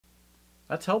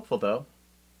That's helpful, though.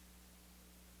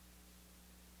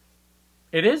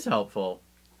 It is helpful.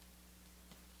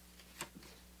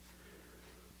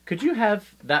 Could you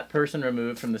have that person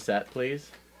removed from the set, please?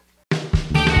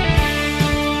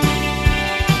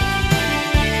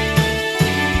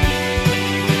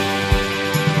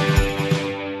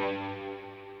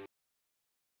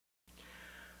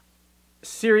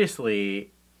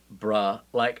 Seriously, bruh,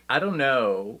 like, I don't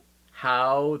know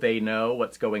how they know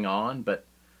what's going on, but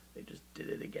they just did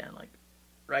it again. Like,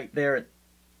 right there, it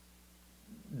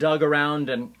dug around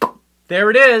and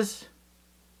there it is.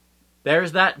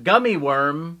 There's that gummy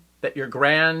worm that your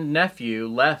grandnephew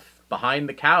left behind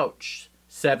the couch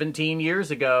 17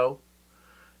 years ago.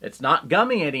 It's not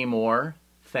gummy anymore,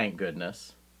 thank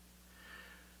goodness.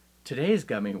 Today's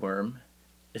gummy worm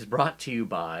is brought to you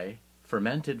by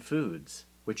fermented foods,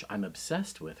 which I'm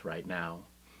obsessed with right now.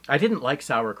 I didn't like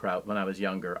sauerkraut when I was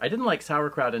younger. I didn't like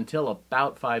sauerkraut until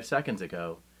about 5 seconds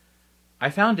ago. I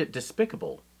found it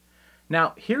despicable.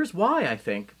 Now, here's why, I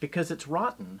think, because it's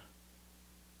rotten.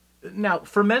 Now,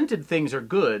 fermented things are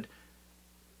good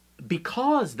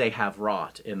because they have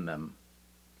rot in them.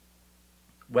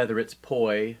 Whether it's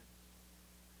poi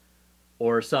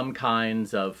or some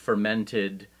kinds of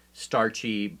fermented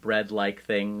starchy bread-like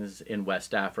things in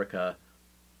West Africa,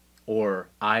 or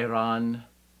ayran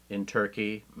in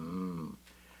Turkey.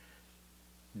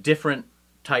 Different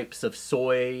types of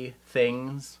soy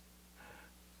things,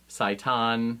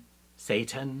 seitan,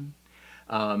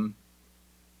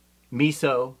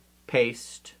 miso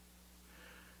paste,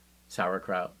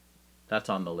 sauerkraut. That's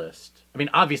on the list. I mean,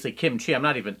 obviously kimchi. I'm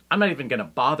not even going to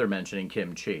bother mentioning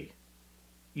kimchi.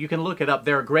 You can look it up.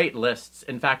 There are great lists.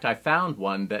 In fact, I found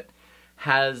one that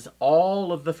has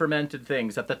all of the fermented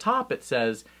things. At the top it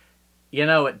says, you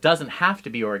know, it doesn't have to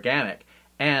be organic.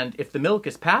 And if the milk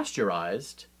is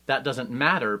pasteurized, that doesn't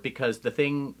matter because the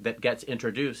thing that gets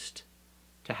introduced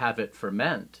to have it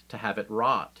ferment, to have it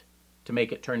rot, to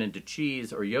make it turn into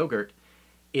cheese or yogurt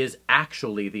is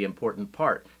actually the important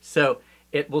part. So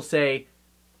it will say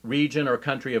region or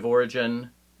country of origin,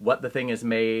 what the thing is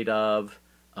made of,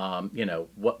 you know,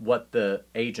 what the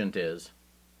agent is.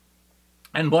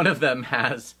 And one of them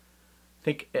has,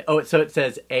 so it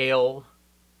says ale,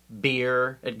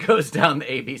 beer, it goes down the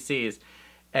ABCs.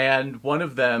 And one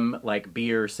of them, like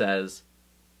beer, says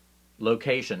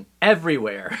location,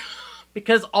 everywhere.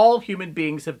 Because all human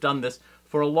beings have done this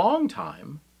for a long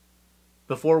time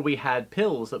before we had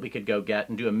pills that we could go get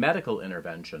and do a medical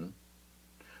intervention.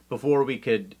 Before we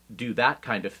could do that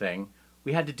kind of thing,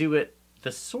 we had to do it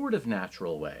the sort of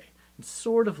natural way and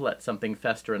sort of let something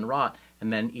fester and rot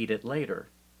and then eat it later.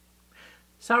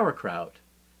 Sauerkraut.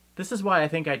 This is why I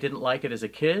think I didn't like it as a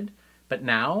kid, but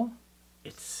now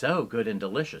it's so good and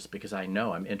delicious because I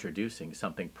know I'm introducing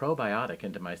something probiotic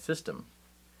into my system.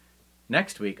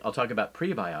 Next week, I'll talk about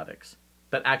prebiotics.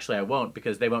 But actually I won't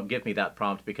because they won't give me that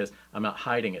prompt because I'm not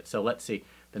hiding it. So let's see.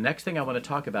 The next thing I want to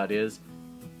talk about is